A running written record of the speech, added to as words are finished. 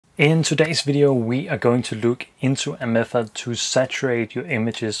In today's video, we are going to look into a method to saturate your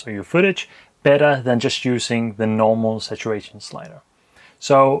images or your footage better than just using the normal saturation slider.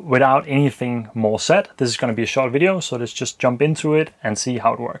 So without anything more said, this is going to be a short video, so let's just jump into it and see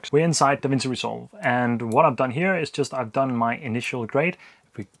how it works. We're inside DaVinci Resolve, and what I've done here is just I've done my initial grade.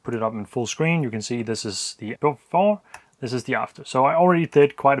 If we put it up in full screen, you can see this is the before, this is the after. So I already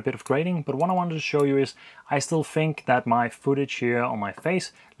did quite a bit of grading, but what I wanted to show you is I still think that my footage here on my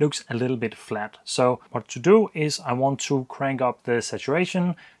face looks a little bit flat. So what to do is I want to crank up the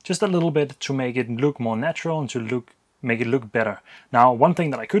saturation just a little bit to make it look more natural and to make it look better. Now, one thing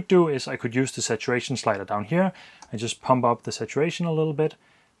that I could do is I could use the saturation slider down here and just pump up the saturation a little bit.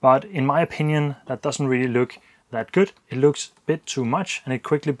 But in my opinion, that doesn't really look that good. It looks a bit too much and it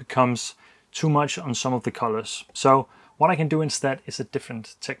quickly becomes too much on some of the colors. So what I can do instead is a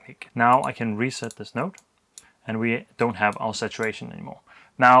different technique. Now I can reset this node and we don't have our saturation anymore.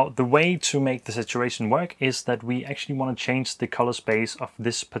 Now, the way to make the saturation work is that we actually want to change the color space of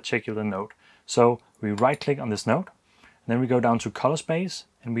this particular node. So we right click on this node, and then we go down to color space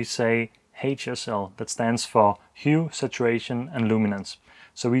and we say HSL, that stands for hue, saturation and luminance.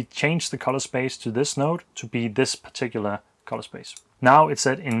 So we change the color space to this node to be this particular color space. Now it's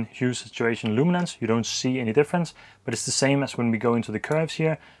set in hue, saturation, luminance. You don't see any difference, but it's the same as when we go into the curves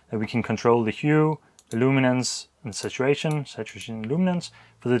here, that we can control the hue, the luminance and saturation and luminance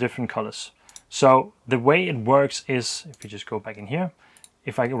for the different colors. So the way it works is, if you just go back in here,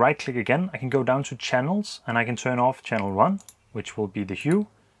 if I right click again, I can go down to channels and I can turn off channel 1, which will be the hue,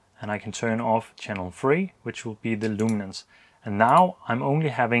 and I can turn off channel 3, which will be the luminance. And now I'm only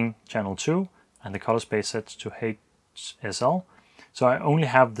having channel 2 and the color space set to HSL. So I only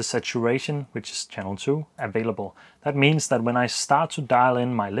have the saturation, which is channel 2, available. That means that when I start to dial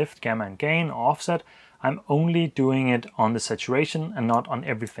in my lift, gamma and gain or offset, I'm only doing it on the saturation and not on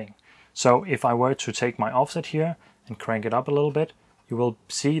everything. So if I were to take my offset here and crank it up a little bit, you will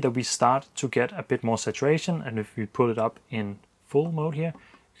see that we start to get a bit more saturation. And if we put it up in full mode here,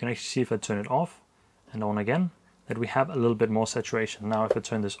 you can actually see if I turn it off and on again, that we have a little bit more saturation. Now if I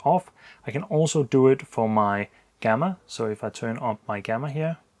turn this off, I can also do it for my gamma. So if I turn up my gamma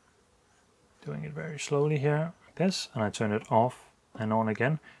here, doing it very slowly here like this, and I turn it off and on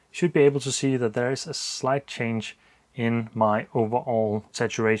again, you should be able to see that there is a slight change in my overall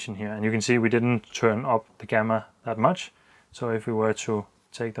saturation here. And you can see we didn't turn up the gamma that much. So if we were to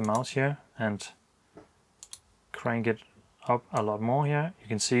take the mouse here and crank it up a lot more here, you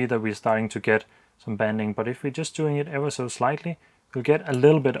can see that we're starting to get some banding. But if we're just doing it ever so slightly, you'll get a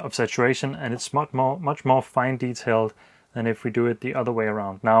little bit of saturation, and it's much more fine detailed than if we do it the other way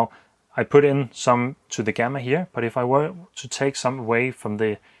around. Now, I put in some to the gamma here, but if I were to take some away from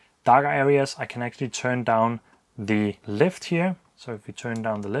the darker areas, I can actually turn down the lift here. So if we turn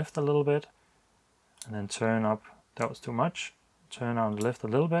down the lift a little bit and then turn up, that was too much, turn down the lift a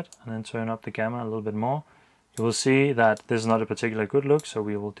little bit and then turn up the gamma a little bit more, you will see that this is not a particularly good look, so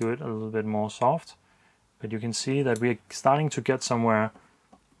we will do it a little bit more soft. But you can see that we're starting to get somewhere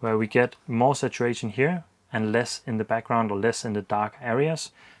where we get more saturation here and less in the background or less in the dark areas.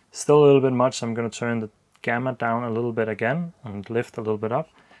 Still a little bit much, so I'm going to turn the gamma down a little bit again and lift a little bit up.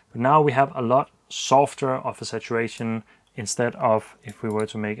 But now we have a lot softer of a saturation instead of if we were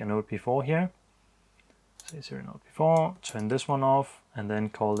to make a node before here. Say 0 node before, turn this one off and then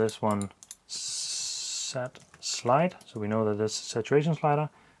call this one sat slide. So we know that this is a saturation slider.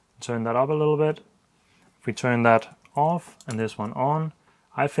 Turn that up a little bit. If we turn that off and this one on,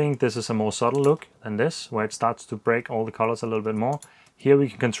 I think this is a more subtle look than this, where it starts to break all the colors a little bit more. Here we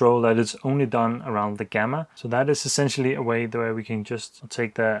can control that it's only done around the gamma. So that is essentially a way where we can just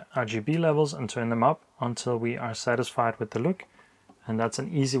take the RGB levels and turn them up until we are satisfied with the look. And that's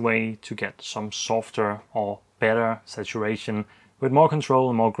an easy way to get some softer or better saturation with more control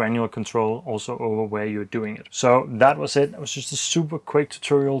and more granular control also over where you're doing it. So that was it. It was just a super quick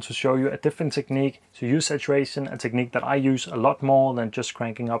tutorial to show you a different technique to use saturation, a technique that I use a lot more than just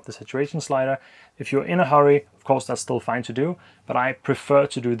cranking up the saturation slider. If you're in a hurry, of course, that's still fine to do, but I prefer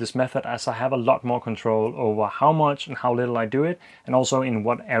to do this method as I have a lot more control over how much and how little I do it, and also in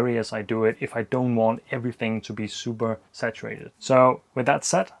what areas I do it if I don't want everything to be super saturated. So with that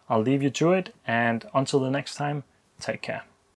said, I'll leave you to it, and until the next time, take care.